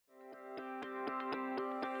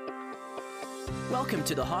Welcome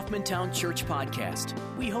to the Hoffmantown Church Podcast.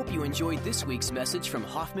 We hope you enjoyed this week's message from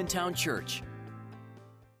Hoffmantown Church.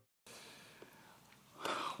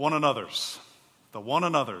 One another's. The one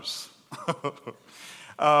another's.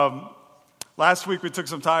 Last week we took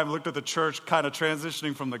some time, looked at the church kind of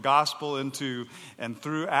transitioning from the gospel into and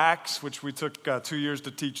through Acts, which we took 2 years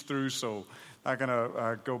to teach through, so not going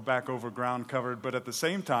to go back over ground covered. But at the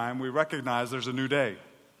same time, we recognize there's a new day,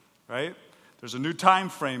 right? There's a new time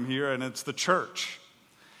frame here, and it's the church.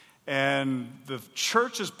 And the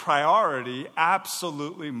church's priority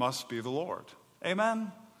absolutely must be the Lord.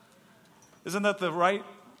 Amen? Isn't that the right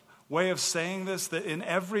way of saying this? That in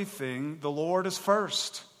everything, the Lord is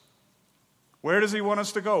first. Where does he want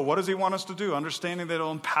us to go? What does he want us to do? Understanding that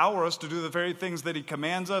he'll empower us to do the very things that he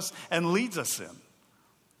commands us and leads us in.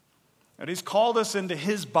 And he's called us into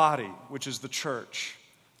his body, which is the church.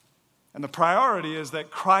 And the priority is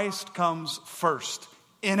that Christ comes first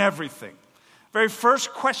in everything. Very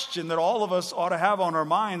first question that all of us ought to have on our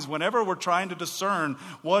minds whenever we're trying to discern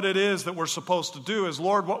what it is that we're supposed to do is,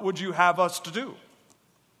 Lord, what would you have us to do?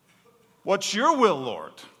 What's your will,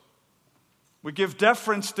 Lord? We give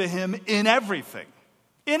deference to him in everything.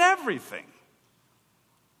 In everything.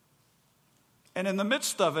 And in the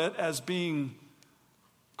midst of it, as being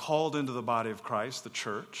called into the body of Christ, the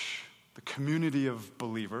church, the community of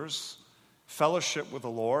believers, fellowship with the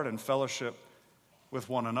Lord and fellowship with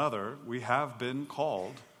one another, we have been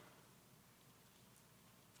called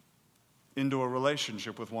into a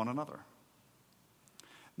relationship with one another.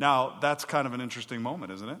 Now, that's kind of an interesting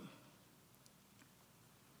moment, isn't it?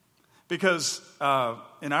 Because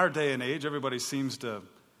in our day and age, everybody seems to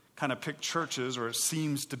kind of pick churches, or it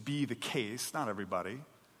seems to be the case, not everybody.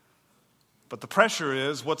 But the pressure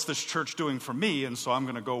is, what's this church doing for me? And so I'm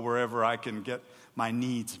going to go wherever I can get my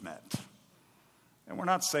needs met. And we're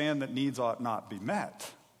not saying that needs ought not be met.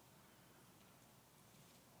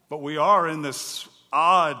 But we are in this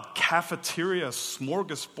odd cafeteria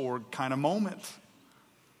smorgasbord kind of moment.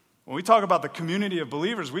 When we talk about the community of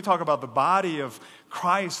believers, we talk about the body of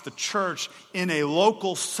Christ, the church, in a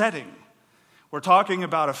local setting. We're talking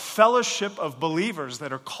about a fellowship of believers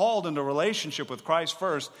that are called into relationship with Christ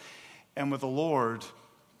first and with the Lord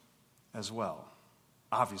as well.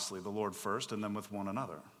 Obviously, the Lord first and then with one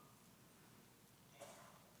another.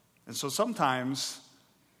 And so sometimes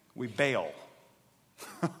we bail.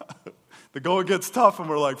 The going gets tough and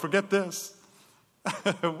we're like, forget this.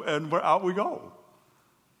 And out we go.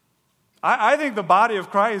 I think the body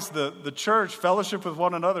of Christ, the church, fellowship with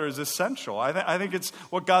one another is essential. I think it's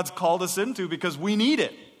what God's called us into because we need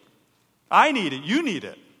it. I need it. You need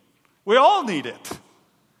it. We all need it.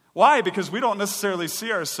 Why? Because we don't necessarily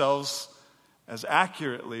see ourselves as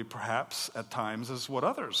accurately, perhaps, at times, as what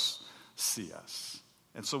others see us.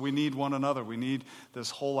 And so we need one another. We need this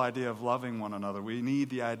whole idea of loving one another. We need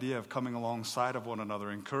the idea of coming alongside of one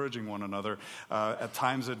another, encouraging one another, at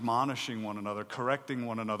times admonishing one another, correcting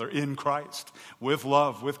one another in Christ, with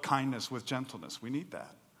love, with kindness, with gentleness. We need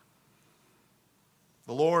that.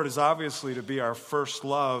 The Lord is obviously to be our first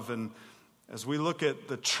love, and as we look at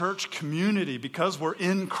the church community, because we're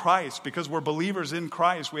in Christ, because we're believers in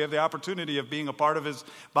Christ, we have the opportunity of being a part of his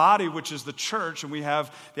body, which is the church, and we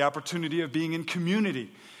have the opportunity of being in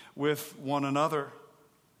community with one another.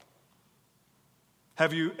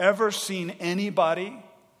 Have you ever seen anybody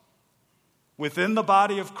within the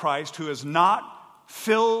body of Christ who is not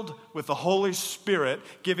filled with the Holy Spirit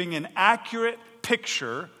giving an accurate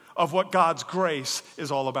picture of what God's grace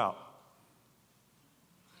is all about?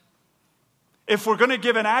 If we're going to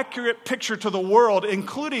give an accurate picture to the world,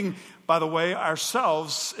 including, by the way,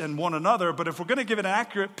 ourselves and one another, but if we're going to give an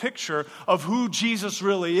accurate picture of who Jesus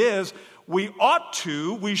really is, we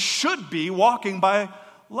should be walking by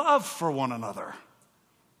love for one another.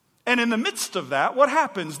 And in the midst of that, what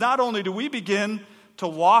happens? Not only do we begin to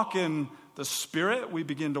walk in the Spirit, we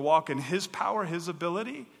begin to walk in his power, his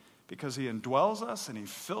ability, because he indwells us and he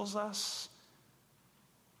fills us.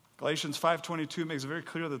 Galatians 5:22 makes it very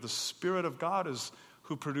clear that the Spirit of God is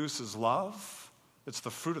who produces love. It's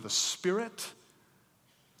the fruit of the Spirit.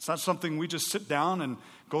 It's not something we just sit down and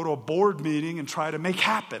go to a board meeting and try to make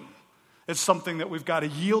happen. It's something that we've got to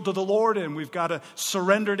yield to the Lord in. We've got to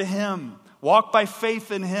surrender to him, walk by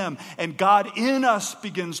faith in him, and God in us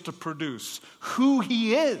begins to produce who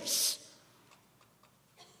he is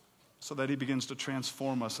so that he begins to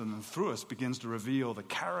transform us and then through us begins to reveal the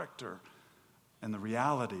character and the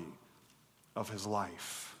reality of his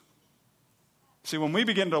life. See, when we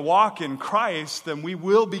begin to walk in Christ, then we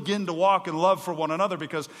will begin to walk in love for one another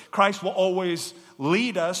because Christ will always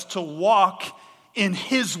lead us to walk in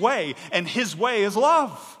his way, and his way is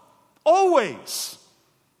love. Always.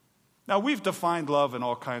 Now, we've defined love in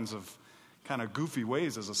all kinds of kind of goofy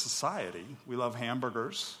ways as a society. We love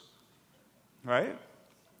hamburgers, right?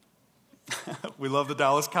 We love the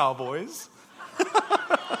Dallas Cowboys.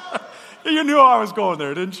 You knew I was going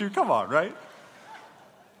there, didn't you? Come on, right?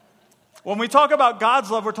 When we talk about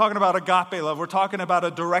God's love, we're talking about agape love. We're talking about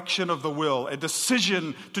a direction of the will, a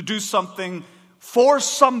decision to do something for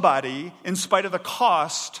somebody in spite of the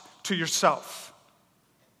cost to yourself.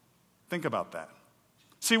 Think about that.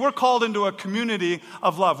 See, we're called into a community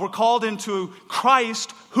of love. We're called into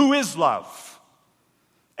Christ, who is love.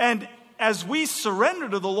 And as we surrender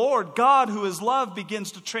to the Lord, God, who is love,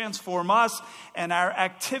 begins to transform us, and our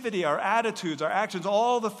activity, our attitudes, our actions,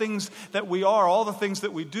 all the things that we are, all the things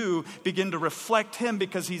that we do begin to reflect Him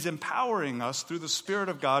because He's empowering us through the Spirit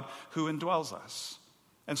of God who indwells us.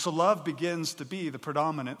 And so love begins to be the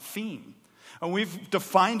predominant theme. And we've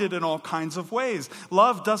defined it in all kinds of ways.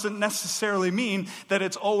 Love doesn't necessarily mean that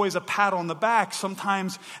it's always a pat on the back.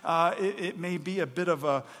 Sometimes it may be a bit of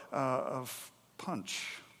a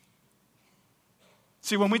punch.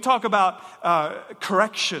 See, when we talk about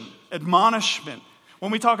correction, admonishment,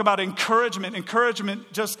 when we talk about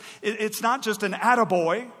encouragement just, it's not just an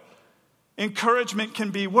attaboy. Encouragement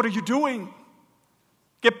can be, what are you doing?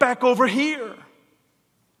 Get back over here.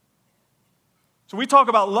 So we talk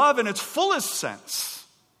about love in its fullest sense.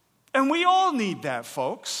 And we all need that,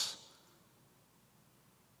 folks.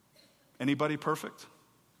 Anybody perfect?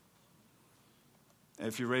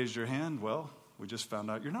 If you raised your hand, well, we just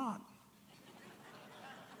found out you're not.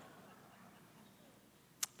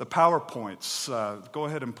 The PowerPoints, go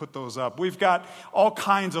ahead and put those up. We've got all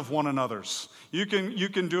kinds of one another's. You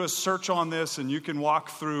can do a search on this and you can walk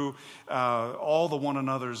through all the one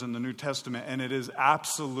another's in the New Testament, and it is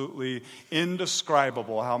absolutely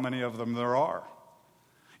indescribable how many of them there are.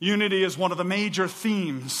 Unity is one of the major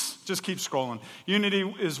themes. Just keep scrolling.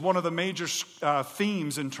 Unity is one of the major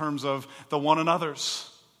themes in terms of the one another's.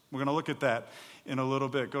 We're going to look at that in a little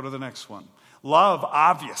bit. Go to the next one. Love,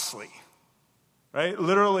 obviously. Right?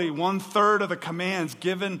 Literally 1/3 of the commands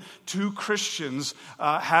given to Christians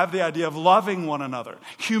have the idea of loving one another.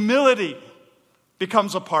 Humility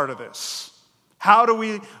becomes a part of this. How do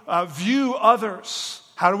we view others?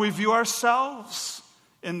 How do we view ourselves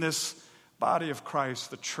in this body of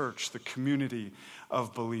Christ, the church, the community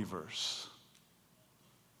of believers?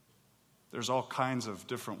 There's all kinds of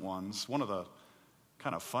different ones. One of the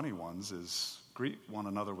kind of funny ones is greet one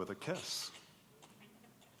another with a kiss.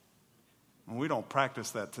 And we don't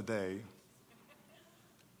practice that today.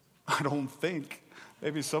 I don't think.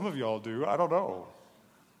 Maybe some of y'all do. I don't know.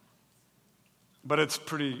 But it's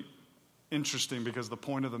pretty interesting because the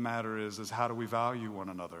point of the matter is how do we value one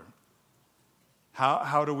another?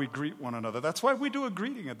 How do we greet one another? That's why we do a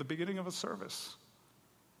greeting at the beginning of a service.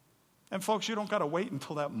 And folks, you don't got to wait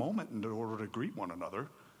until that moment in order to greet one another.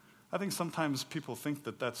 I think sometimes people think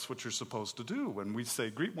that that's what you're supposed to do. When we say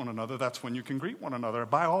greet one another, that's when you can greet one another.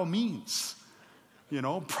 By all means,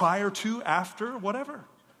 prior to, after, whatever.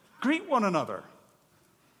 Greet one another.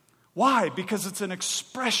 Why? Because it's an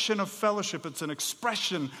expression of fellowship. It's an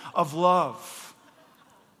expression of love.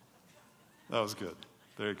 That was good.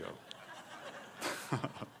 There you go.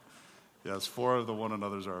 Yes, 4 of the one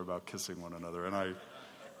another's are about kissing one another. And I'm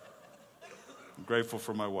grateful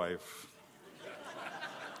for my wife.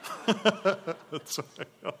 That's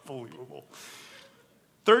unbelievable.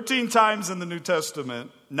 13 times in the New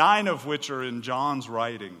Testament, 9 of which are in John's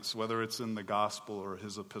writings, whether it's in the gospel or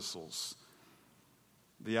his epistles,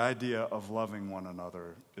 the idea of loving one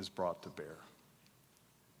another is brought to bear.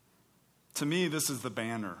 To me, this is the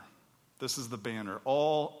banner. This is the banner.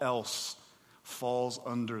 All else falls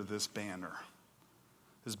under this banner.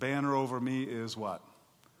 His banner over me is what?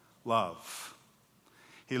 Love.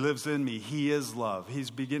 He lives in me. He is love. He's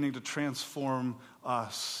beginning to transform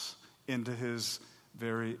us into His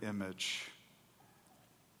very image.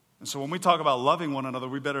 And so when we talk about loving one another,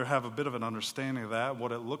 we better have a bit of an understanding of that,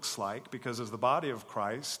 what it looks like, because as the body of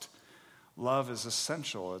Christ, love is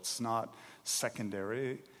essential. It's not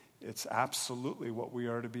secondary. It's absolutely what we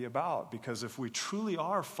are to be about. Because if we truly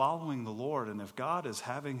are following the Lord, and if God is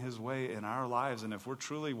having His way in our lives, and if we're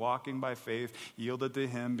truly walking by faith, yielded to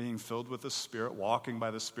Him, being filled with the Spirit, walking by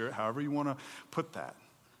the Spirit, however you want to put that,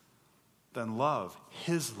 then love,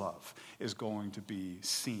 His love, is going to be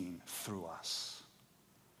seen through us.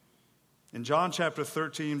 In John chapter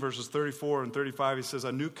 13, verses 34 and 35, He says,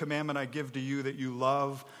 "A new commandment I give to you, that you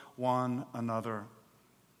love one another.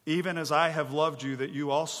 Even as I have loved you, that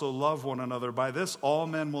you also love one another. By this all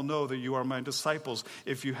men will know that you are my disciples,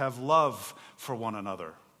 if you have love for one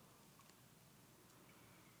another."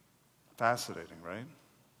 Fascinating, right?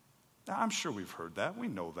 Now, I'm sure we've heard that. We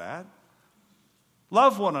know that.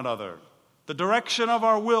 Love one another. The direction of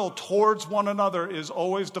our will towards one another is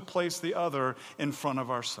always to place the other in front of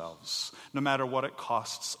ourselves, no matter what it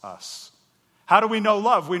costs us. How do we know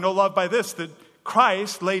love? We know love by this, that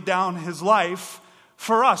Christ laid down his life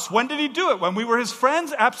for us. When did he do it? When we were his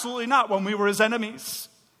friends? Absolutely not. When we were his enemies.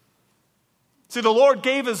 See, the Lord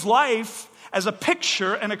gave his life as a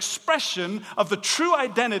picture and expression of the true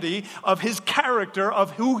identity of his character,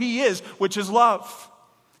 of who he is, which is love.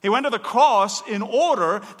 He went to the cross in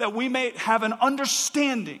order that we may have an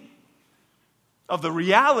understanding of the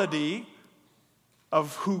reality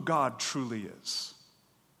of who God truly is.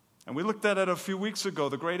 And we looked at it a few weeks ago.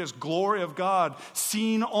 The greatest glory of God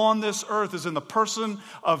seen on this earth is in the person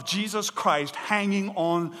of Jesus Christ hanging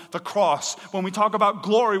on the cross. When we talk about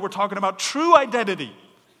glory, we're talking about true identity.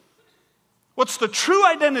 What's the true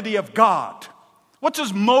identity of God? What's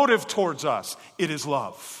his motive towards us? It is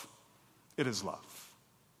love. It is love.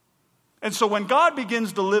 And so when God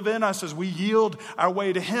begins to live in us as we yield our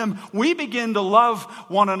way to him, we begin to love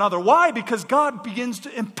one another. Why? Because God begins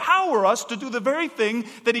to empower us to do the very thing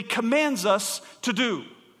that he commands us to do.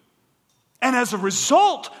 And as a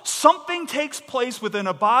result, something takes place within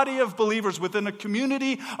a body of believers, within a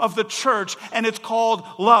community of the church, and it's called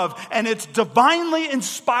love. And it's divinely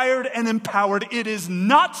inspired and empowered. It is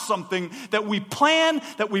not something that we plan,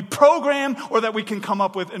 that we program, or that we can come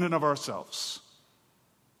up with in and of ourselves.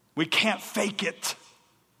 We can't fake it.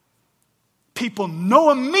 People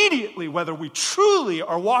know immediately whether we truly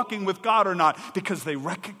are walking with God or not because they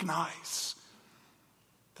recognize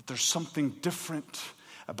that there's something different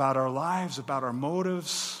about our lives, about our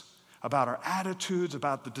motives, about our attitudes,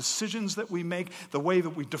 about the decisions that we make, the way that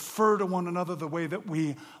we defer to one another, the way that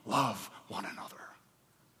we love one another.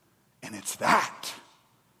 And it's that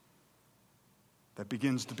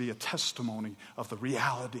begins to be a testimony of the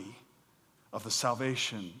reality of the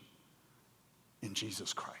salvation in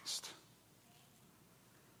Jesus Christ.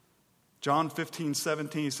 John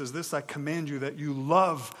 15:17 says, "This I command you, that you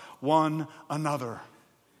love one another."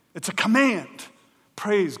 It's a command.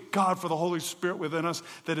 Praise God for the Holy Spirit within us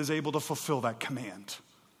that is able to fulfill that command.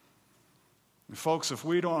 And folks, if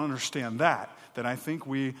we don't understand that, then I think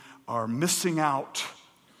we are missing out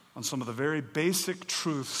on some of the very basic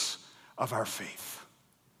truths of our faith.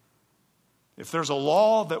 If there's a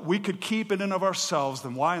law that we could keep in and of ourselves,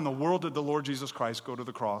 then why in the world did the Lord Jesus Christ go to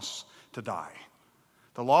the cross to die?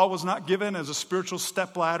 The law was not given as a spiritual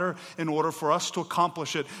stepladder in order for us to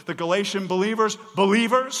accomplish it. The Galatian believers,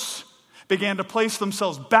 began to place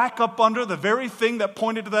themselves back up under the very thing that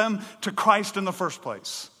pointed them to Christ in the first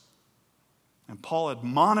place. And Paul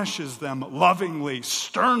admonishes them lovingly,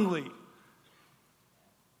 sternly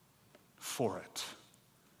for it.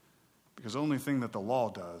 Because the only thing that the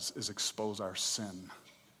law does is expose our sin.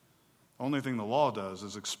 The only thing the law does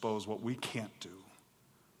is expose what we can't do.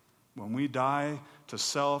 When we die to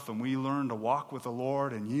self and we learn to walk with the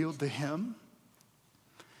Lord and yield to him,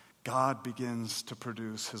 God begins to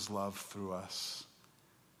produce his love through us.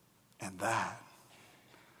 And that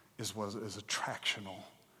is what is attractional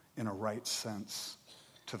in a right sense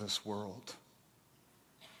to this world.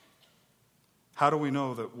 How do we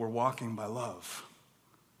know that we're walking by love?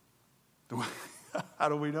 How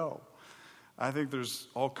do we know? I think there's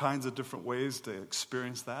all kinds of different ways to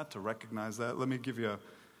experience that, to recognize that. Let me give you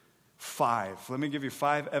five. Let me give you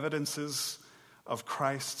 5 evidences of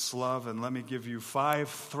Christ's love, and let me give you 5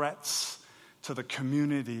 threats to the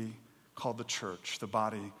community called the church, the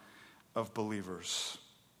body of believers.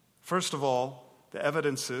 First of all, the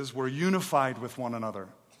evidence is we're unified with one another.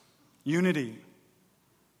 Unity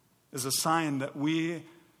is a sign that we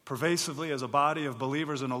pervasively as a body of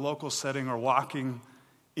believers in a local setting are walking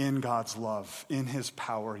in God's love, in his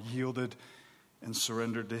power, yielded and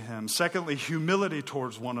surrendered to him. Secondly, humility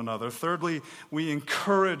towards one another. Thirdly, we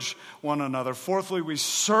encourage one another. Fourthly, we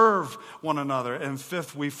serve one another. And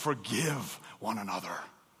fifth, we forgive one another.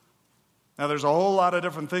 Now, there's a whole lot of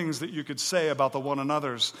different things that you could say about the one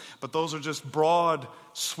another's, but those are just broad,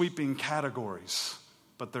 sweeping categories,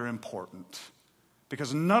 but they're important.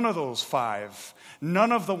 Because none of those 5,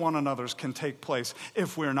 none of the one another's can take place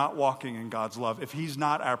if we're not walking in God's love, if he's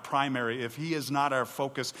not our primary, if he is not our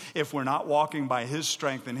focus, if we're not walking by his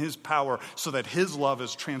strength and his power so that his love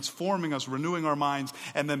is transforming us, renewing our minds,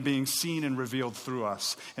 and then being seen and revealed through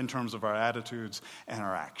us in terms of our attitudes and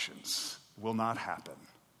our actions. It will not happen.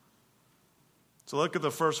 So look at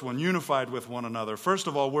the first one, unified with one another. First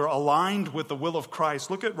of all, we're aligned with the will of Christ.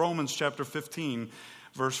 Look at Romans chapter 15,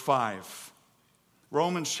 verse 5.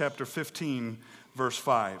 Romans chapter 15, verse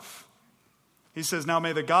 5. He says, now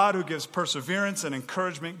may the God who gives perseverance and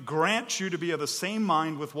encouragement grant you to be of the same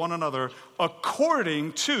mind with one another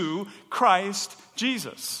according to Christ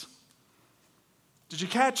Jesus. Did you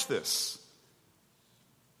catch this?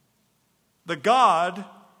 The God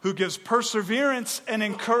who gives perseverance and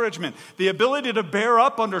encouragement, the ability to bear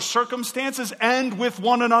up under circumstances and with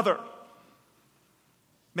one another.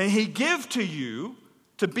 May he give to you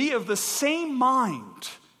to be of the same mind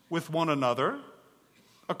with one another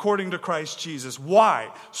according to Christ Jesus. Why?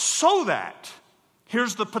 So that,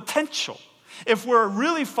 here's the potential. If we're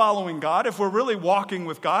really following God, if we're really walking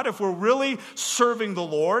with God, if we're really serving the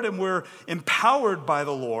Lord and we're empowered by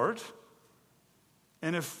the Lord,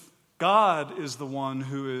 and if God is the one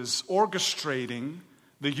who is orchestrating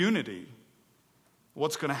the unity,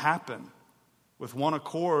 what's going to happen? With one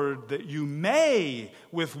accord, that you may,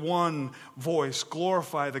 with one voice,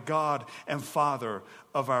 glorify the God and Father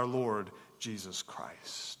of our Lord Jesus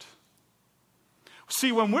Christ.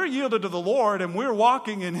 See, when we're yielded to the Lord and we're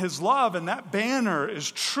walking in his love, and that banner is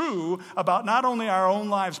true about not only our own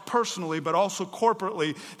lives personally, but also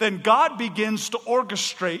corporately, then God begins to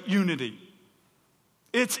orchestrate unity.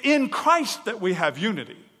 It's in Christ that we have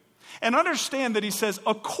unity. And understand that he says,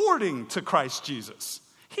 according to Christ Jesus.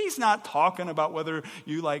 He's not talking about whether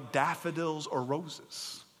you like daffodils or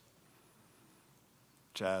roses.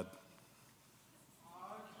 Chad.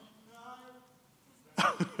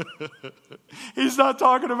 He's not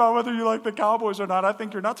talking about whether you like the Cowboys or not. I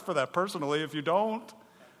think you're nuts for that personally if you don't.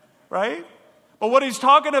 Right? But what he's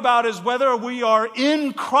talking about is whether we are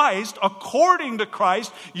in Christ, according to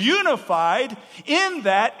Christ, unified in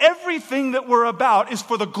that everything that we're about is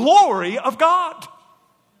for the glory of God.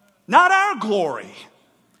 Not our glory,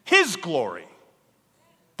 his glory.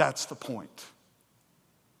 That's the point.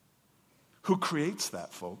 Who creates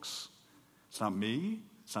that, folks? It's not me.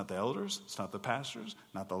 It's not the elders. It's not the pastors.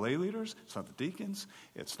 Not the lay leaders. It's not the deacons.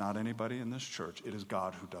 It's not anybody in this church. It is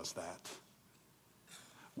God who does that.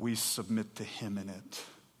 We submit to him in it.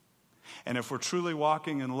 And if we're truly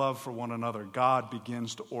walking in love for one another, God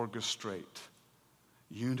begins to orchestrate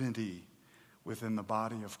unity within the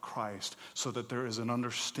body of Christ so that there is an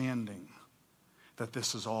understanding that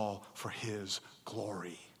this is all for his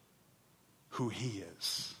glory, who he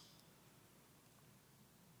is.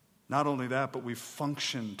 Not only that, but we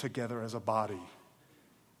function together as a body.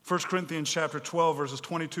 1 Corinthians chapter 12, verses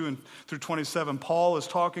 22 through 27, Paul is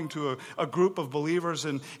talking to a group of believers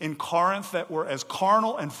in Corinth that were as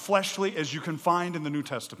carnal and fleshly as you can find in the New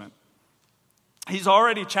Testament. He's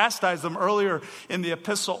already chastised them earlier in the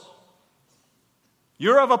epistle.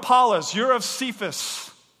 You're of Apollos, you're of Cephas.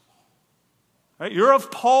 Right? You're of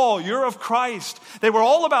Paul, you're of Christ. They were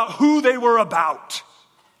all about who they were about.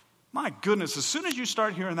 My goodness, as soon as you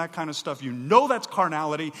start hearing that kind of stuff, you know that's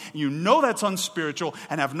carnality, you know that's unspiritual,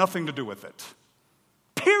 and have nothing to do with it.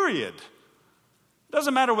 Period.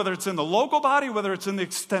 Doesn't matter whether it's in the local body, whether it's in the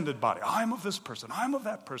extended body. I'm of this person, I'm of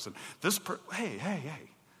that person. Hey.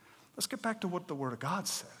 Let's get back to what the Word of God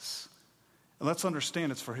says. And let's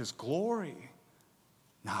understand it's for his glory,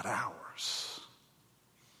 not ours.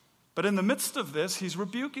 But in the midst of this, he's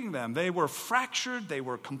rebuking them. They were fractured. They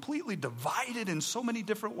were completely divided in so many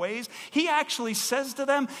different ways. He actually says to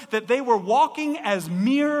them that they were walking as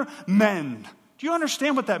mere men. Do you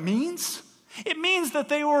understand what that means? It means that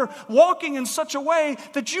they were walking in such a way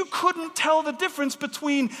that you couldn't tell the difference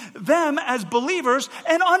between them as believers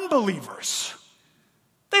and unbelievers.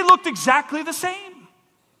 They looked exactly the same.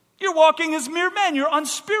 You're walking as mere men. You're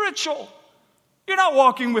unspiritual. You're not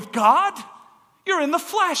walking with God. You're in the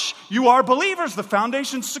flesh. You are believers. The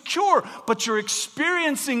foundation's secure, but you're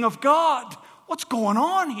experiencing of God. What's going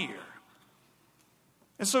on here?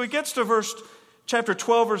 And so he gets to chapter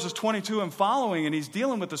 12, verses 22 and following, and he's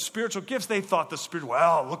dealing with the spiritual gifts. They thought the spirit,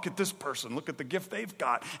 well, look at this person. Look at the gift they've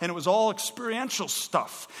got. And it was all experiential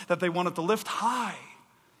stuff that they wanted to lift high.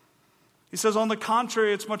 He says, on the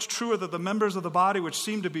contrary, it's much truer that the members of the body which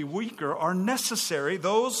seem to be weaker are necessary.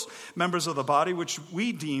 Those members of the body which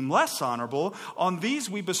we deem less honorable, on these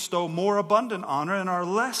we bestow more abundant honor, and our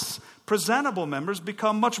less presentable members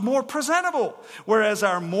become much more presentable, whereas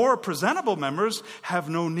our more presentable members have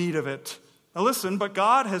no need of it. Now listen, but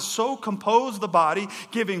God has so composed the body,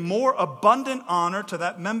 giving more abundant honor to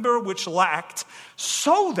that member which lacked,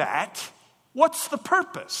 so that, what's the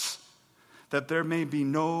purpose? That there may be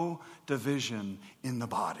no division in the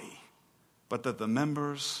body, but that the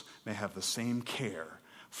members may have the same care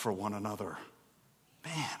for one another.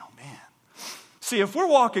 Man, oh man. See, if we're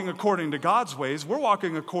walking according to God's ways, we're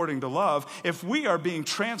walking according to love. If we are being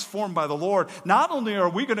transformed by the Lord, not only are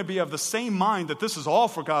we going to be of the same mind that this is all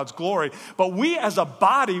for God's glory, but we as a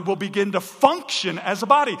body will begin to function as a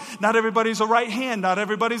body. Not everybody's a right hand, not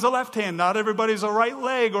everybody's a left hand, not everybody's a right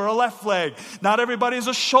leg or a left leg, not everybody's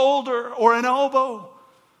a shoulder or an elbow.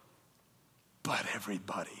 But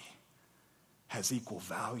everybody has equal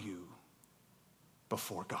value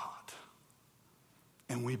before God.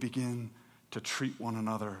 And we begin to treat one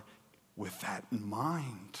another with that in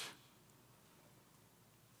mind.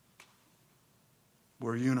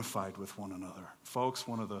 We're unified with one another. Folks,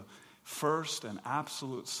 one of the first and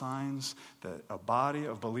absolute signs that a body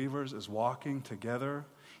of believers is walking together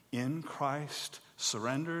in Christ,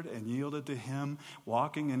 surrendered and yielded to Him,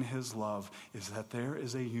 walking in His love, is that there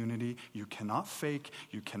is a unity you cannot fake,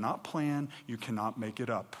 you cannot plan, you cannot make it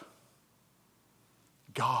up.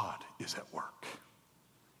 God is at work.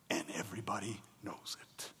 And everybody knows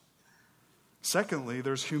it. Secondly,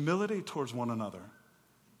 there's humility towards one another.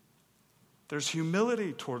 There's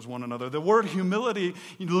humility towards one another. The word humility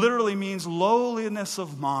literally means lowliness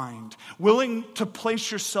of mind, willing to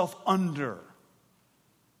place yourself under.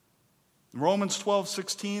 In Romans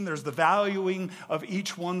 12:16, there's the valuing of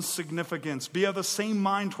each one's significance. Be of the same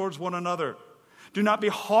mind towards one another. Do not be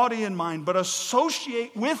haughty in mind, but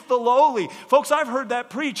associate with the lowly. Folks, I've heard that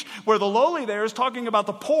preached, where the lowly there is talking about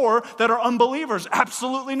the poor that are unbelievers.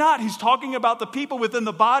 Absolutely not. He's talking about the people within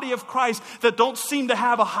the body of Christ that don't seem to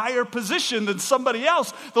have a higher position than somebody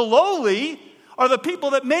else. The lowly are the people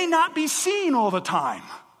that may not be seen all the time.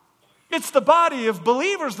 It's the body of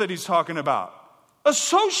believers that he's talking about.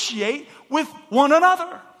 Associate with one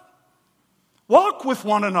another. Walk with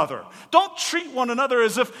one another. Don't treat one another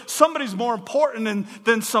as if somebody's more important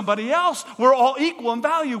than somebody else. We're all equal in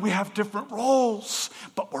value. We have different roles,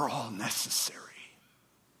 but we're all necessary.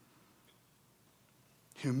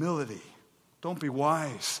 Humility. Don't be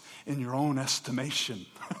wise in your own estimation.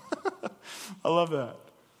 I love that.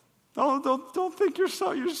 Don't think you're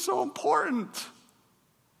so important.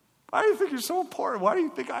 Why do you think you're so important? Why do you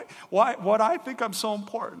think what I think I'm so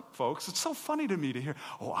important, folks? It's so funny to me to hear,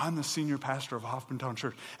 I'm the senior pastor of Hoffmantown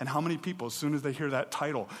Church. And how many people, as soon as they hear that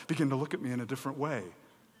title, begin to look at me in a different way?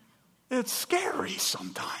 It's scary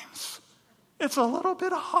sometimes. It's a little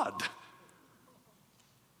bit odd.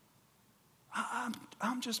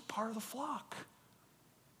 I'm just part of the flock.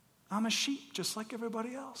 I'm a sheep just like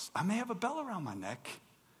everybody else. I may have a bell around my neck.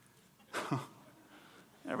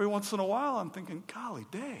 Every once in a while I'm thinking, golly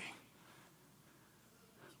day.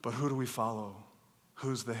 But who do we follow?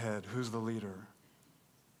 Who's the head? Who's the leader?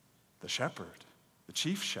 The shepherd, the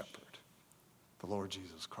chief shepherd, the Lord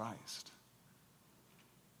Jesus Christ.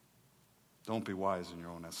 Don't be wise in your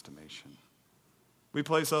own estimation. We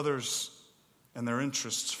place others and their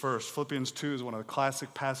interests first. Philippians 2 is one of the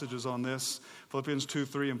classic passages on this. Philippians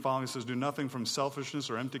 2:3 and following says, do nothing from selfishness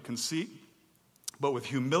or empty conceit, but with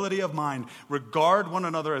humility of mind, regard one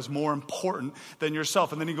another as more important than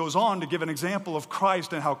yourself. And then he goes on to give an example of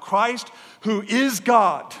Christ and how Christ, who is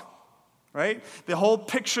God, right? The whole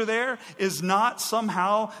picture there is not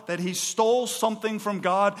somehow that he stole something from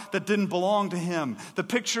God that didn't belong to him. The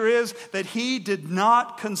picture is that he did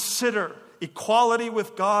not consider equality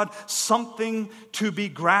with God something to be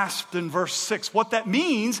grasped in verse 6. What that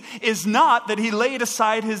means is not that he laid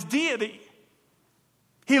aside his deity.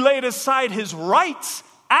 He laid aside his rights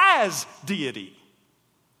as deity.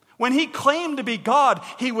 When he claimed to be God,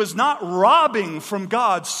 he was not robbing from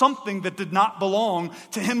God something that did not belong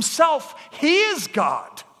to himself. He is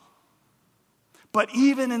God. But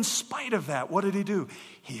even in spite of that, what did he do?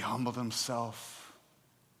 He humbled himself.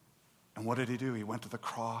 And what did he do? He went to the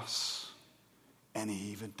cross and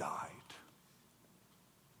he even died.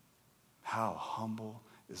 How humble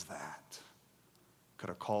is that? Could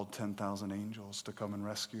have called 10,000 angels to come and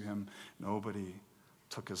rescue him. Nobody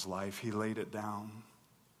took his life. He laid it down.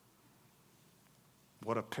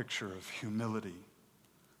 What a picture of humility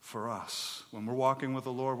for us. When we're walking with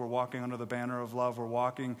the Lord, we're walking under the banner of love. We're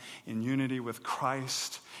walking in unity with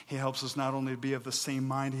Christ. He helps us not only to be of the same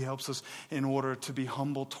mind, he helps us in order to be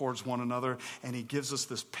humble towards one another. And he gives us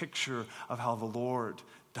this picture of how the Lord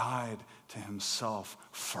died to himself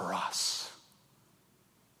for us.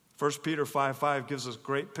 1 Peter 5:5 gives us a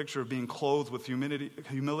great picture of being clothed with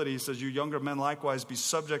humility. He says, you younger men likewise be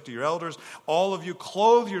subject to your elders. All of you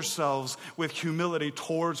clothe yourselves with humility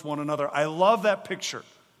towards one another. I love that picture.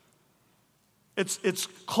 It's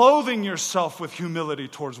clothing yourself with humility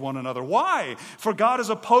towards one another. Why? For God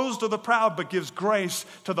is opposed to the proud but gives grace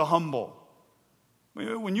to the humble.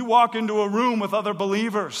 When you walk into a room with other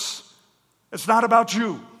believers, it's not about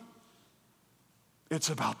you.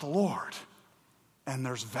 It's about the Lord. And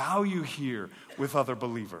there's value here with other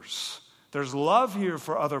believers. There's love here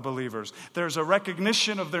for other believers. There's a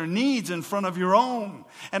recognition of their needs in front of your own.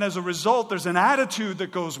 And as a result, there's an attitude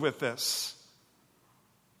that goes with this.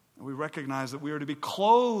 And we recognize that we are to be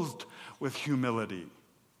clothed with humility.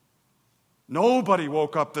 Nobody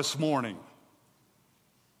woke up this morning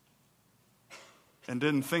and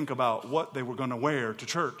didn't think about what they were going to wear to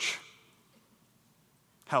church.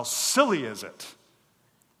 How silly is it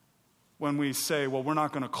when we say, well, we're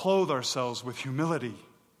not going to clothe ourselves with humility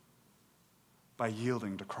by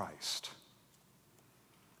yielding to Christ.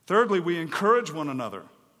 Thirdly, we encourage one another.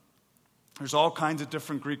 There's all kinds of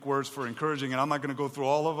different Greek words for encouraging, and I'm not going to go through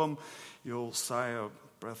all of them. You'll sigh a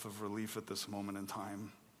breath of relief at this moment in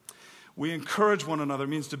time. We encourage one another. It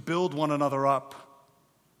means to build one another up.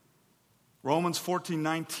 Romans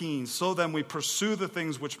 14:19, so then we pursue the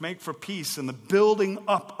things which make for peace and the building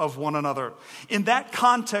up of one another. In that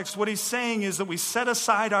context, what he's saying is that we set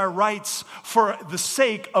aside our rights for the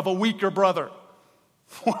sake of a weaker brother.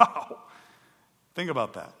 Wow. Think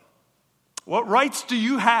about that. What rights do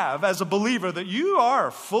you have as a believer that you are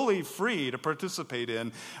fully free to participate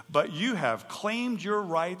in, but you have claimed your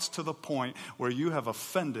rights to the point where you have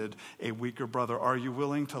offended a weaker brother? Are you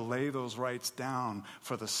willing to lay those rights down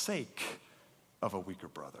for the sake of a weaker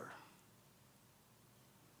brother?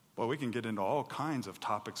 Well, we can get into all kinds of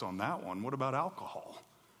topics on that one. What about alcohol?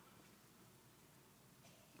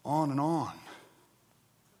 On and on.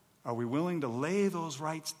 Are we willing to lay those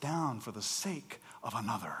rights down for the sake of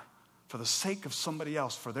another? For the sake of somebody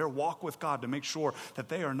else, for their walk with God, to make sure that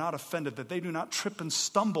they are not offended, that they do not trip and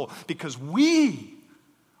stumble, because we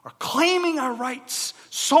are claiming our rights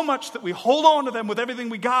so much that we hold on to them with everything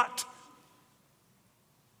we got,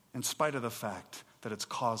 in spite of the fact that it's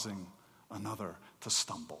causing another to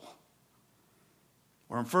stumble.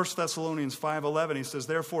 Or in 1 Thessalonians 5:11, he says,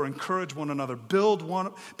 therefore encourage one another, build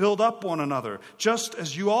up one another, just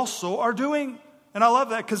as you also are doing. And I love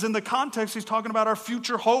that because in the context, he's talking about our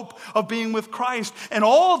future hope of being with Christ and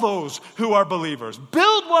all those who are believers.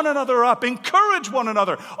 Build one another up, encourage one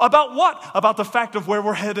another. About what? About the fact of where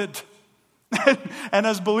we're headed. And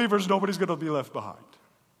as believers, nobody's going to be left behind.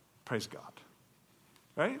 Praise God.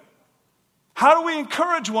 Right? How do we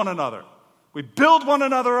encourage one another? We build one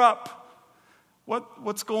another up.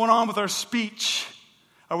 What's going on with our speech?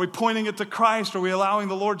 Are we pointing it to Christ? Are we allowing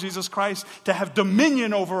the Lord Jesus Christ to have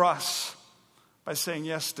dominion over us by saying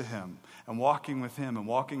yes to him and walking with him and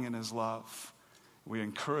walking in his love? Are we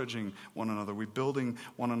encouraging one another? Are we building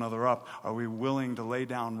one another up? Are we willing to lay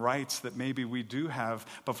down rights that maybe we do have,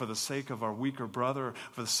 but for the sake of our weaker brother,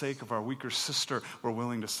 for the sake of our weaker sister, we're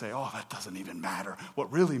willing to say, oh, that doesn't even matter.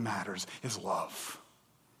 What really matters is love.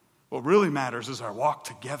 What really matters is our walk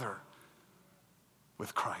together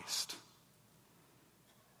with Christ.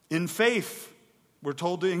 In faith, we're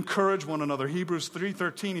told to encourage one another. Hebrews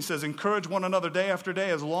 3:13, he says, encourage one another day after day,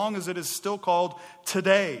 as long as it is still called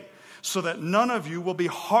today, so that none of you will be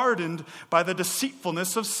hardened by the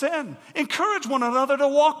deceitfulness of sin. Encourage one another to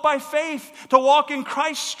walk by faith, to walk in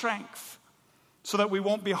Christ's strength, so that we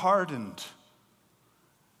won't be hardened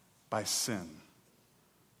by sin.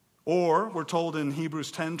 Or, we're told in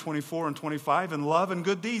Hebrews 10:24 and 25, in love and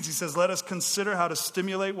good deeds, he says, let us consider how to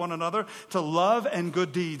stimulate one another to love and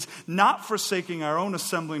good deeds, not forsaking our own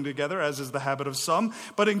assembling together, as is the habit of some,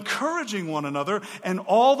 but encouraging one another, and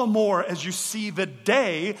all the more as you see the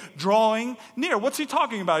day drawing near. What's he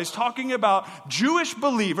talking about? He's talking about Jewish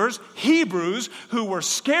believers, Hebrews, who were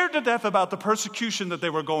scared to death about the persecution that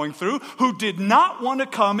they were going through, who did not want to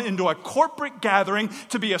come into a corporate gathering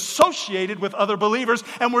to be associated with other believers,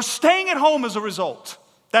 and were staying at home as a result.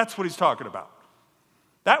 That's what he's talking about.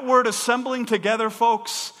 That word assembling together,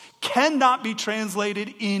 folks, cannot be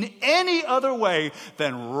translated in any other way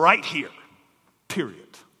than right here.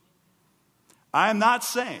 Period. I'm not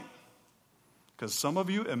saying, because some of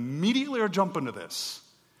you immediately are jumping to this,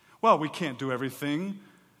 well, we can't do everything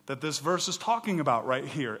that this verse is talking about right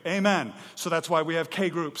here. Amen. So that's why we have K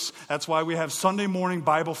groups. That's why we have Sunday morning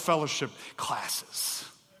Bible fellowship classes.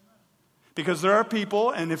 Because there are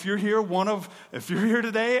people, and if you're here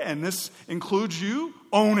today and this includes you,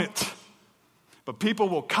 own it. But people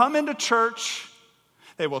will come into church,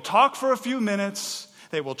 they will talk for a few minutes,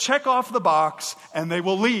 they will check off the box, and they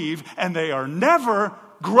will leave, and they are never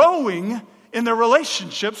growing in their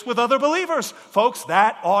relationships with other believers. Folks,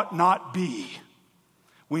 that ought not be.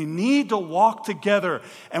 We need to walk together,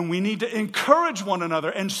 and we need to encourage one another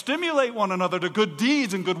and stimulate one another to good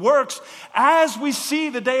deeds and good works as we see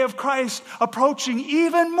the day of Christ approaching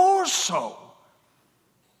even more so.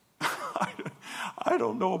 I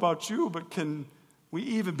don't know about you, but can we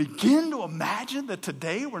even begin to imagine that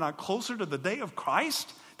today we're not closer to the day of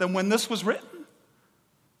Christ than when this was written?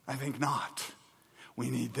 I think not. We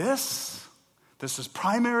need this. This is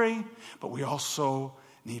primary, but we also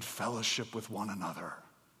need fellowship with one another.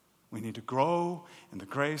 We need to grow in the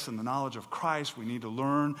grace and the knowledge of Christ. We need to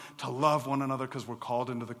learn to love one another because we're called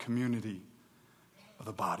into the community of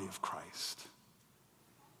the body of Christ.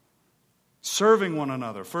 Serving one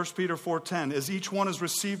another. 1 Peter 4:10, as each one has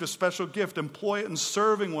received a special gift, employ it in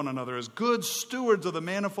serving one another as good stewards of the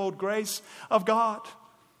manifold grace of God.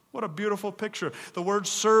 What a beautiful picture. The word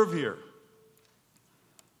serve here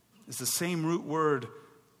is the same root word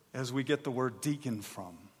as we get the word deacon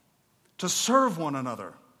from. To serve one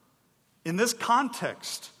another. In this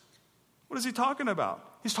context, what is he talking about?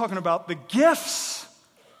 He's talking about the gifts.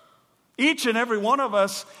 Each and every one of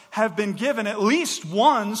us have been given at least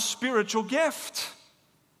one spiritual gift.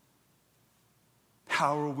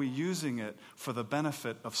 How are we using it for the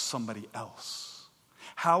benefit of somebody else?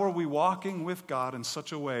 How are we walking with God in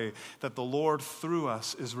such a way that the Lord through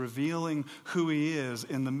us is revealing who He is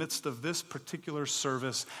in the midst of this particular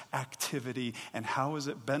service activity? And how is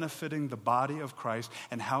it benefiting the body of Christ?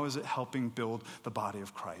 And how is it helping build the body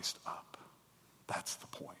of Christ up? That's the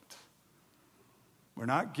point. We're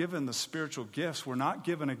not given the spiritual gifts. We're not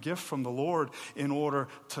given a gift from the Lord in order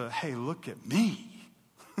to, hey, look at me.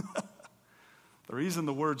 The reason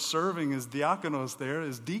the word serving is diakonos there,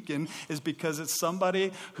 is deacon, is because it's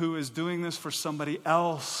somebody who is doing this for somebody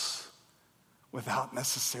else without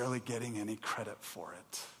necessarily getting any credit for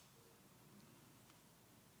it.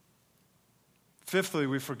 Fifthly,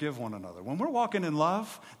 we forgive one another. When we're walking in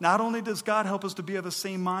love, not only does God help us to be of the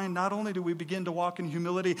same mind, not only do we begin to walk in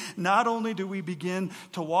humility, not only do we begin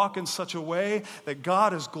to walk in such a way that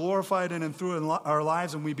God is glorified in and through our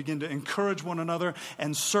lives, and we begin to encourage one another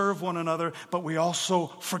and serve one another, but we also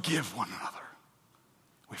forgive one another.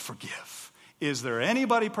 We forgive. Is there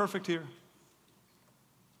anybody perfect here?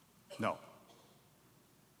 No.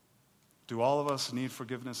 Do all of us need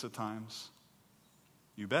forgiveness at times?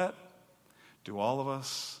 You bet. Do all of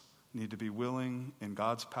us need to be willing in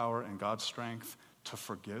God's power and God's strength to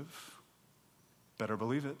forgive? Better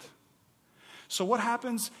believe it. So what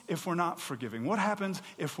happens if we're not forgiving? What happens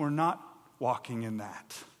if we're not walking in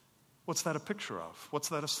that? What's that a picture of? What's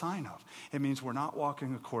that a sign of? It means we're not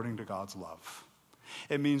walking according to God's love.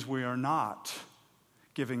 It means we are not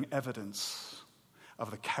giving evidence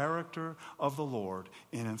of the character of the Lord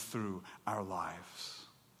in and through our lives.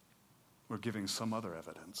 We're giving some other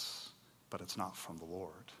evidence, but it's not from the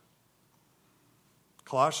Lord.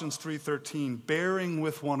 Colossians 3:13, bearing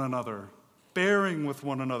with one another,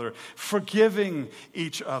 forgiving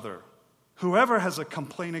each other. Whoever has a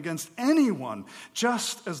complaint against anyone,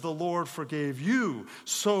 just as the Lord forgave you,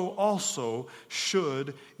 so also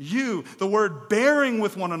should you. The word bearing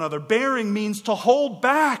with one another, bearing means to hold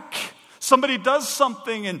back. Somebody does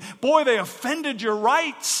something and boy, they offended your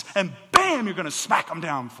rights, and bam, you're going to smack them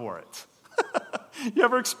down for it. You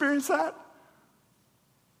ever experienced that?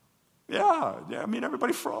 Yeah, I mean,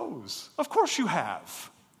 everybody froze. Of course you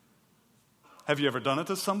have. Have you ever done it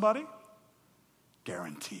to somebody?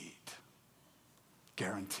 Guaranteed.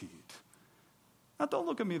 Now, don't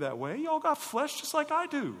look at me that way. Y'all got flesh just like I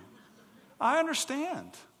do. I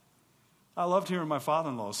understand. I loved hearing my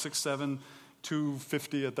father-in-law, 6'7",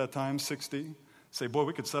 250 at that time, 60, say, boy,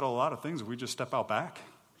 we could settle a lot of things if we just step out back.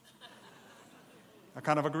 I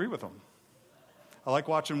kind of agree with him. I like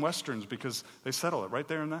watching Westerns because they settle it right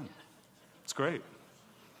there and then. It's great.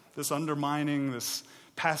 This undermining, this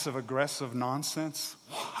passive-aggressive nonsense.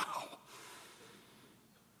 Wow.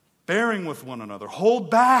 Bearing with one another.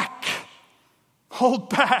 Hold back.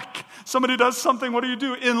 Somebody does something, what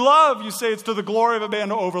do? In love, you say it's to the glory of a man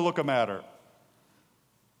to overlook a matter.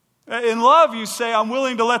 In love, you say, I'm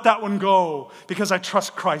willing to let that one go because I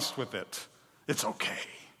trust Christ with it. It's okay.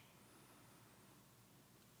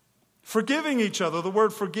 Forgiving each other. The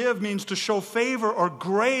word forgive means to show favor or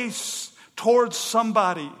grace towards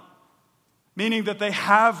somebody. Meaning that they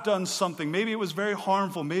have done something. Maybe it was very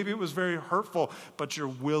harmful. Maybe it was very hurtful. But you're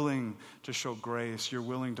willing to show grace. You're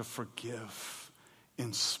willing to forgive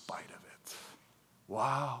in spite of it.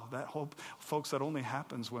 Wow. Folks, that only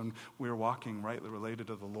happens when we're walking rightly related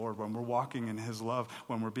to the Lord. When we're walking in His love.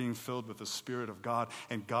 When we're being filled with the Spirit of God.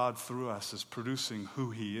 And God through us is producing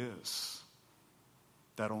who He is.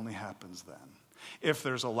 That only happens then. If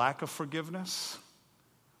there's a lack of forgiveness,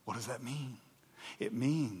 what does that mean? It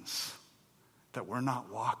means that we're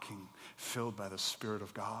not walking filled by the Spirit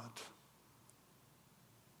of God.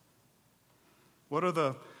 What are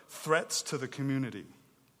the threats to the community?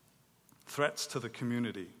 Threats to the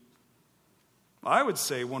community. I would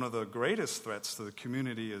say one of the greatest threats to the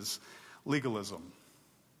community is legalism.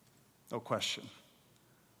 No question.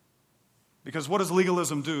 Because what does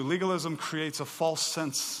legalism do? Legalism creates a false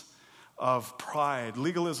sense of pride.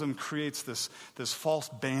 Legalism creates this false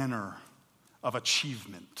banner of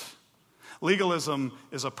achievement. Legalism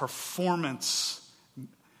is a performance,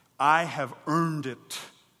 I have earned it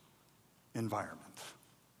environment.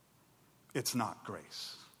 It's not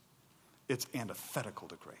grace. It's antithetical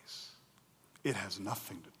to grace. It has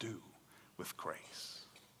nothing to do with grace.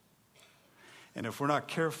 And if we're not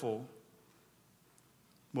careful,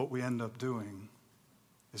 what we end up doing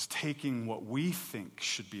is taking what we think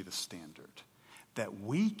should be the standard that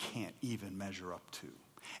we can't even measure up to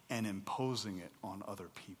and imposing it on other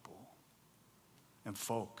people. And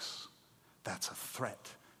folks, that's a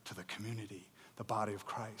threat to the community, the body of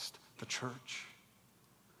Christ, the church.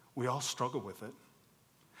 We all struggle with it.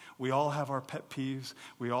 We all have our pet peeves.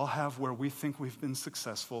 We all have where we think we've been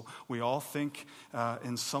successful. We all think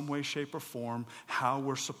in some way, shape, or form how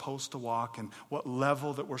we're supposed to walk and what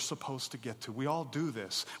level that we're supposed to get to. We all do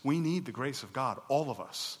this. We need the grace of God, all of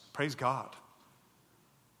us. Praise God.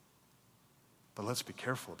 But let's be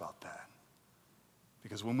careful about that.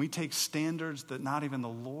 Because when we take standards that not even the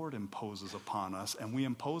Lord imposes upon us and we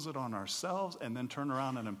impose it on ourselves and then turn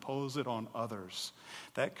around and impose it on others,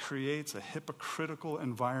 that creates a hypocritical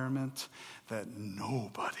environment that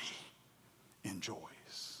nobody enjoys,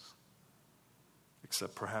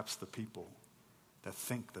 except perhaps the people that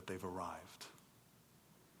think that they've arrived.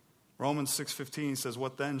 Romans 6:15 says,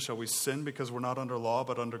 what then? Shall we sin because we're not under law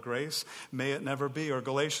but under grace? May it never be. Or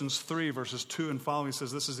Galatians 3 verses 2 and following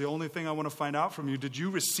says, this is the only thing I want to find out from you. Did you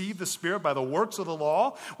receive the Spirit by the works of the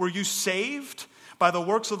law? Were you saved by the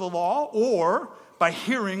works of the law or by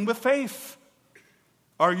hearing with faith?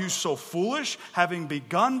 Are you so foolish? Having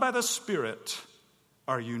begun by the Spirit,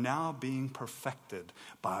 are you now being perfected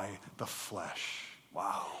by the flesh?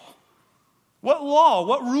 Wow. What law,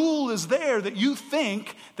 what rule is there that you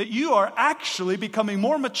think that you are actually becoming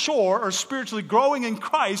more mature or spiritually growing in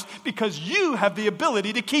Christ because you have the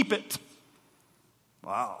ability to keep it?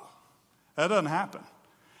 Wow, that doesn't happen.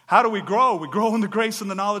 How do we grow? We grow in the grace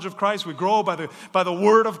and the knowledge of Christ. We grow by the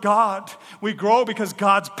Word of God. We grow because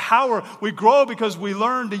God's power. We grow because we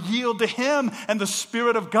learn to yield to Him, and the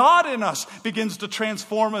Spirit of God in us begins to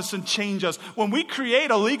transform us and change us. When we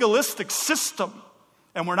create a legalistic system,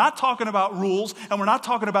 and we're not talking about rules, and we're not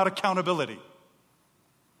talking about accountability.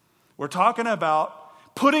 We're talking about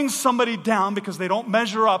putting somebody down because they don't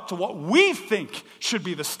measure up to what we think should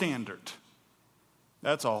be the standard.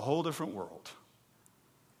 That's a whole different world.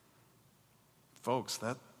 Folks,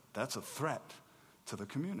 that's a threat to the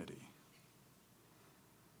community.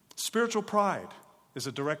 Spiritual pride is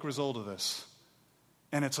a direct result of this.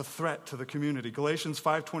 And it's a threat to the community. Galatians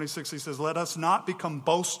 5:26, he says, let us not become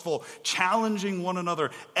boastful, challenging one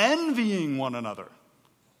another, envying one another.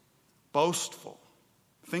 Boastful,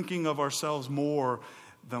 thinking of ourselves more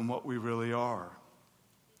than what we really are.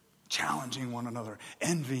 Challenging one another,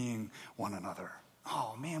 envying one another.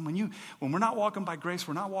 Oh man, when we're not walking by grace,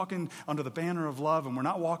 we're not walking under the banner of love, and we're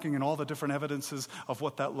not walking in all the different evidences of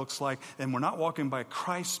what that looks like, and we're not walking by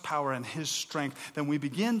Christ's power and His strength, then we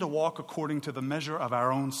begin to walk according to the measure of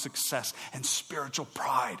our own success, and spiritual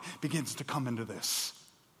pride begins to come into this.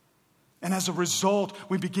 And as a result,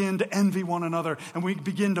 we begin to envy one another, and we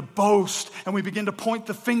begin to boast, and we begin to point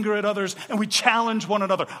the finger at others, and we challenge one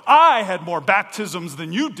another. I had more baptisms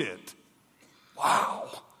than you did. Wow.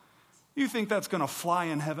 You think that's going to fly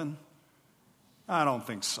in heaven? I don't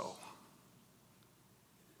think so.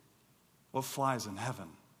 What flies in heaven?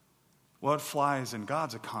 What flies in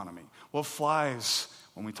God's economy? What flies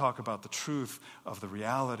when we talk about the truth of the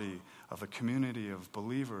reality of the community of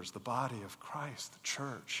believers, the body of Christ, the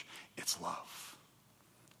church? It's love.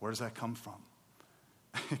 Where does that come from?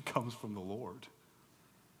 It comes from the Lord.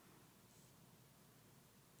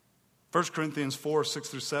 1 Corinthians 4, 6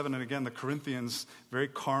 through 7, and again, the Corinthians, very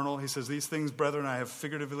carnal. He says, these things, brethren, I have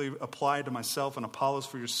figuratively applied to myself and Apollos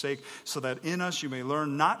for your sake, so that in us you may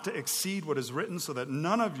learn not to exceed what is written, so that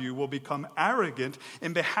none of you will become arrogant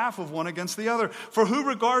in behalf of one against the other. For who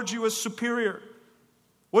regards you as superior?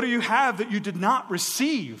 What do you have that you did not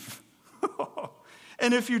receive?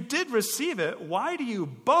 And if you did receive it, why do you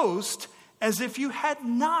boast as if you had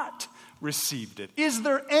not received it? Is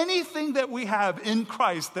there anything that we have in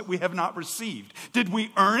Christ that we have not received? Did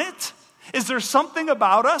we earn it? Is there something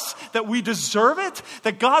about us that we deserve it?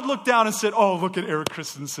 That God looked down and said, oh, look at Eric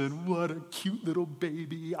Christensen. What a cute little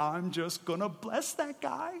baby. I'm just going to bless that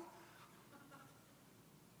guy.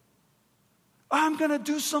 I'm going to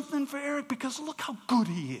do something for Eric because look how good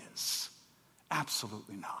he is.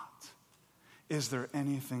 Absolutely not. Is there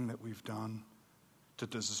anything that we've done to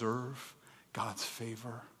deserve God's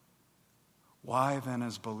favor? Why then,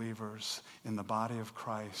 as believers in the body of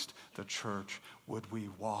Christ, the church, would we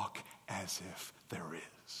walk as if there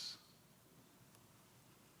is?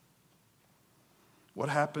 What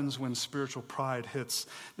happens when spiritual pride hits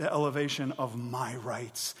the elevation of my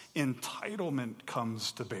rights? Entitlement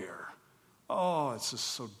comes to bear. Oh, it's just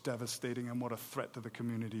so devastating, and what a threat to the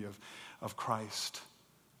community of Christ.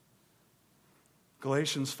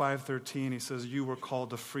 Galatians 5:13, he says, you were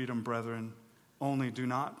called to freedom, brethren. Only do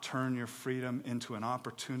not turn your freedom into an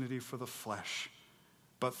opportunity for the flesh,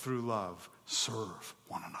 but through love, serve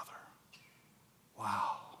one another.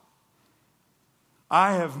 Wow.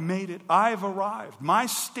 I have made it. I've arrived. My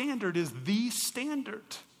standard is the standard.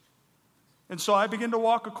 And so I begin to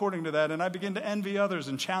walk according to that, and I begin to envy others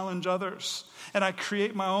and challenge others. And I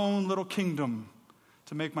create my own little kingdom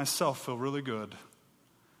to make myself feel really good,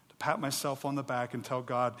 to pat myself on the back and tell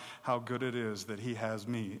God how good it is that he has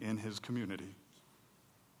me in his community.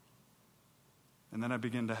 And then I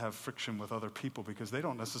begin to have friction with other people because they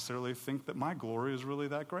don't necessarily think that my glory is really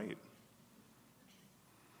that great.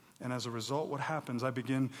 And as a result, what happens? I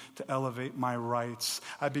begin to elevate my rights.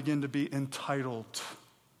 I begin to be entitled.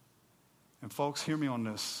 And folks, hear me on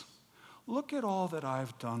this. Look at all that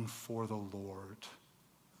I've done for the Lord.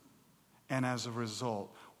 And as a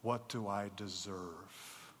result, what do I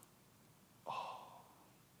deserve?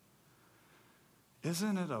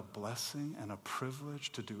 Isn't it a blessing and a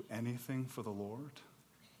privilege to do anything for the Lord?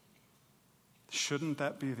 Shouldn't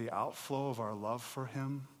that be the outflow of our love for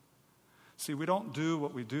him? See, we don't do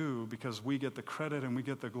what we do because we get the credit and we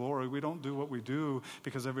get the glory. We don't do what we do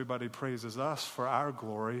because everybody praises us for our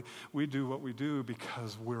glory. We do what we do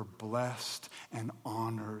because we're blessed and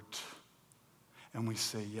honored. And we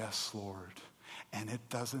say, yes, Lord. And it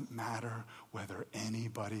doesn't matter whether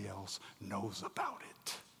anybody else knows about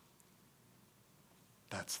it.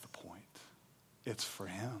 That's the point. It's for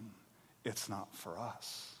him. It's not for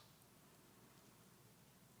us.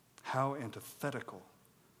 How antithetical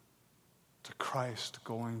to Christ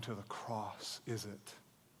going to the cross is it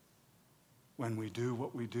when we do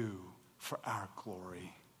what we do for our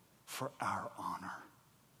glory, for our honor,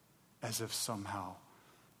 as if somehow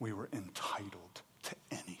we were entitled to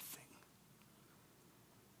anything.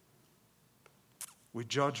 We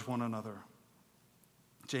judge one another.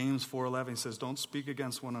 James 4:11 says, don't speak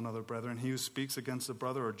against one another, brethren. He who speaks against a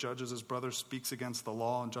brother or judges his brother speaks against the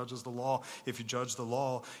law and judges the law. If you judge the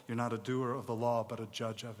law, you're not a doer of the law, but a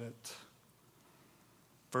judge of it.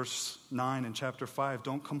 Verse 9 in chapter 5,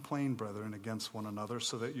 don't complain, brethren, against one another,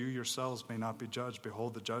 so that you yourselves may not be judged.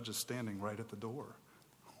 Behold, the judge is standing right at the door.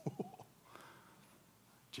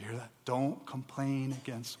 Do you hear that? Don't complain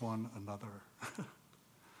against one another.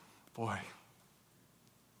 Boy.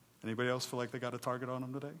 Anybody else feel like they got a target on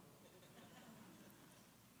them today?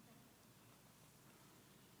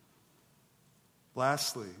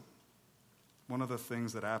 Lastly, one of the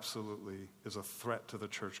things that absolutely is a threat to the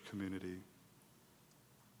church community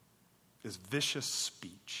is vicious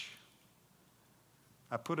speech.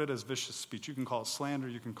 I put it as vicious speech. You can call it slander,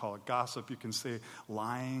 you can call it gossip, you can say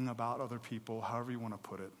lying about other people, however you want to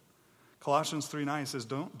put it. Colossians 3:9 says,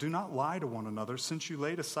 do not lie to one another, since you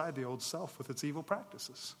laid aside the old self with its evil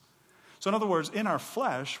practices. So in other words, in our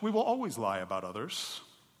flesh, we will always lie about others.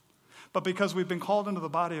 But because we've been called into the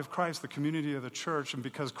body of Christ, the community of the church, and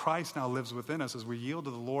because Christ now lives within us as we yield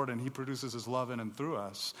to the Lord and he produces his love in and through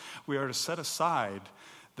us, we are to set aside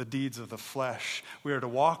the deeds of the flesh. We are to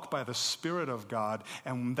walk by the Spirit of God,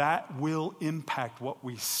 and that will impact what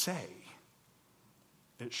we say.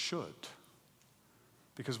 It should.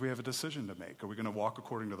 Because we have a decision to make. Are we going to walk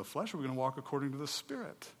according to the flesh, or are we going to walk according to the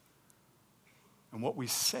Spirit? And what we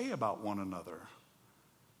say about one another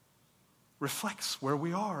reflects where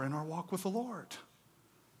we are in our walk with the Lord.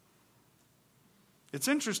 It's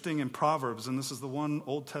interesting in Proverbs, and this is the one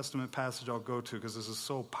Old Testament passage I'll go to because this is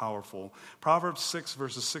so powerful. Proverbs 6,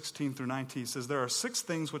 verses 16 through 19 says, there are 6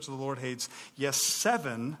 things which the Lord hates, yes,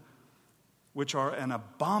 7 which are an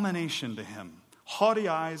abomination to him. Haughty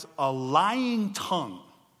eyes, a lying tongue,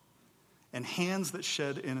 and hands that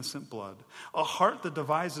shed innocent blood, a heart that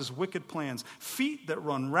devises wicked plans, feet that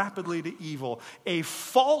run rapidly to evil, a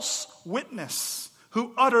false witness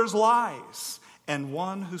who utters lies, and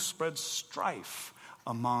one who spreads strife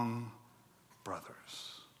among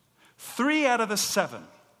brothers. 3 out of the 7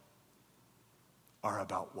 are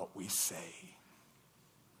about what we say.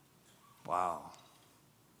 Wow.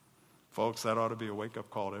 Folks, that ought to be a wake-up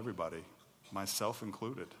call to everybody, myself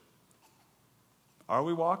included. Are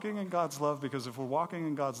we walking in God's love? Because if we're walking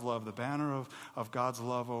in God's love, the banner of God's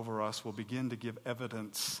love over us will begin to give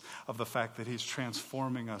evidence of the fact that he's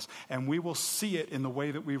transforming us. And we will see it in the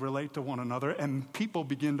way that we relate to one another. And people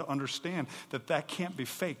begin to understand that that can't be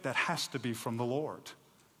fake. That has to be from the Lord.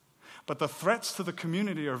 But the threats to the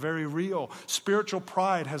community are very real. Spiritual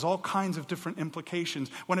pride has all kinds of different implications.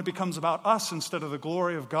 When it becomes about us instead of the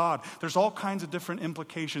glory of God, there's all kinds of different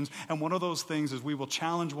implications. And one of those things is we will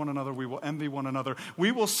challenge one another. We will envy one another.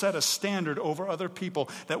 We will set a standard over other people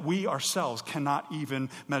that we ourselves cannot even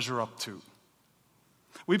measure up to.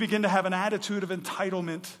 We begin to have an attitude of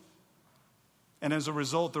entitlement. And as a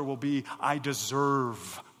result, there will be I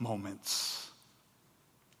deserve moments.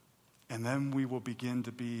 And then we will begin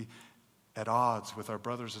to be at odds with our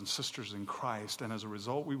brothers and sisters in Christ. And as a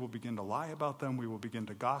result, we will begin to lie about them. We will begin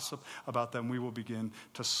to gossip about them. We will begin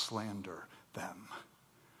to slander them.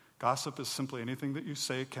 Gossip is simply anything that you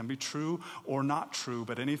say. It can be true or not true,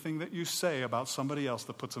 but anything that you say about somebody else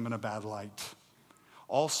that puts them in a bad light.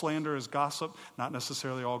 All slander is gossip. Not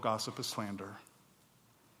necessarily all gossip is slander.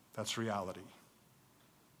 That's reality.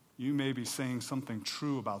 You may be saying something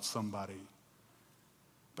true about somebody,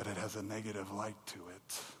 but it has a negative light to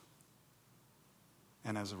it.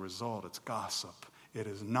 And as a result, it's gossip. It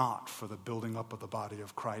is not for the building up of the body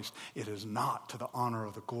of Christ. It is not to the honor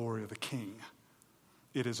of the glory of the King.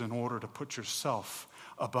 It is in order to put yourself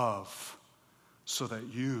above so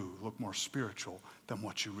that you look more spiritual than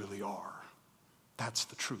what you really are. That's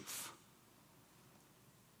the truth.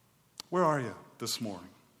 Where are you this morning?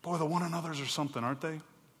 Boy, the one another's are something, aren't they?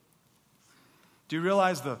 Do you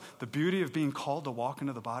realize the beauty of being called to walk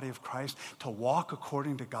into the body of Christ? To walk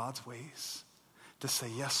according to God's ways? To say,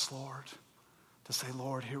 yes, Lord. To say,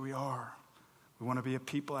 Lord, here we are. We want to be a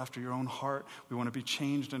people after your own heart. We want to be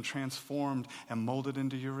changed and transformed and molded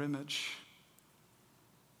into your image.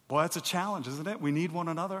 Boy, that's a challenge, isn't it? We need one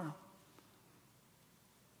another.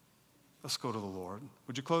 Let's go to the Lord.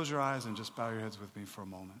 Would you close your eyes and just bow your heads with me for a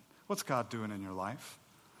moment? What's God doing in your life?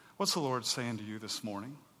 What's the Lord saying to you this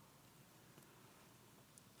morning?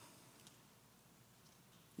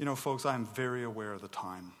 You know, folks, I'm very aware of the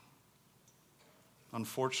time.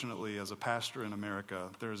 Unfortunately, as a pastor in America,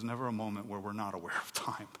 there is never a moment where we're not aware of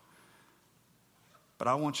time. But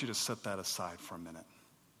I want you to set that aside for a minute.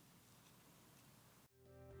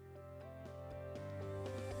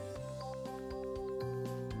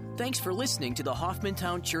 Thanks for listening to the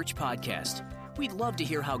Hoffmantown Church Podcast. We'd love to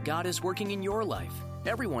hear how God is working in your life.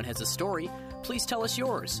 Everyone has a story. Please tell us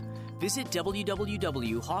yours. Visit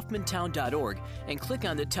www.hoffmantown.org and click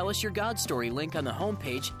on the Tell Us Your God Story link on the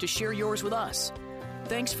homepage to share yours with us.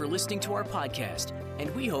 Thanks for listening to our podcast, and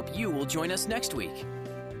we hope you will join us next week.